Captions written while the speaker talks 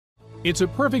It's a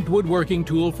perfect woodworking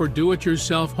tool for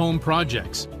do-it-yourself home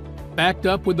projects. Backed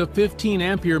up with a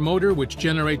 15-ampere motor which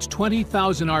generates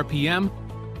 20,000 RPM,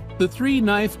 the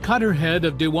 3-knife cutter head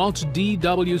of Dewalt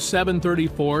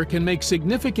DW734 can make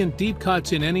significant deep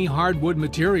cuts in any hardwood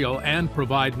material and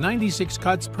provide 96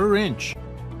 cuts per inch.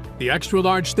 The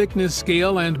extra-large thickness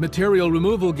scale and material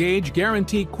removal gauge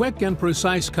guarantee quick and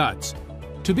precise cuts.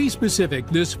 To be specific,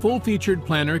 this full-featured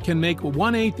planer can make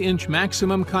 1/8 inch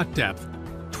maximum cut depth,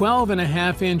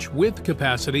 12.5 inch width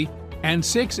capacity, and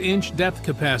 6 inch depth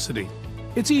capacity.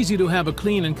 It's easy to have a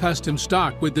clean and custom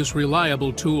stock with this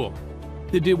reliable tool.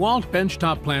 The Dewalt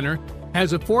Benchtop Planer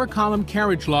has a 4-column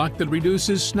carriage lock that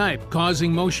reduces snipe,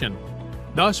 causing motion,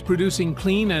 thus producing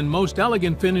clean and most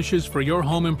elegant finishes for your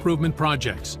home improvement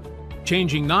projects.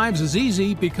 Changing knives is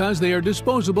easy because they are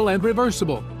disposable and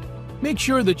reversible. Make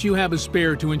sure that you have a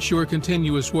spare to ensure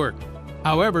continuous work.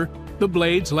 However, the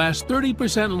blades last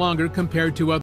 30% longer compared to other